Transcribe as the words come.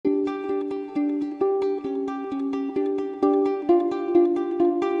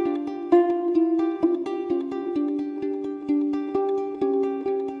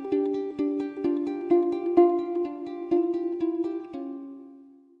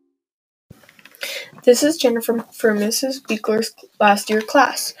This is Jennifer for Mrs. Beekler's last year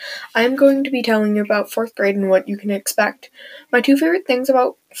class. I am going to be telling you about 4th grade and what you can expect. My two favorite things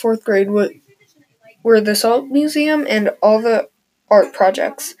about 4th grade were the Salt Museum and all the art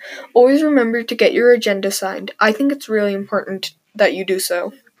projects. Always remember to get your agenda signed. I think it's really important that you do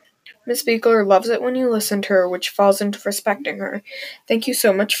so. Miss Beekler loves it when you listen to her, which falls into respecting her. Thank you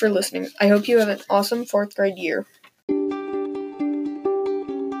so much for listening. I hope you have an awesome 4th grade year.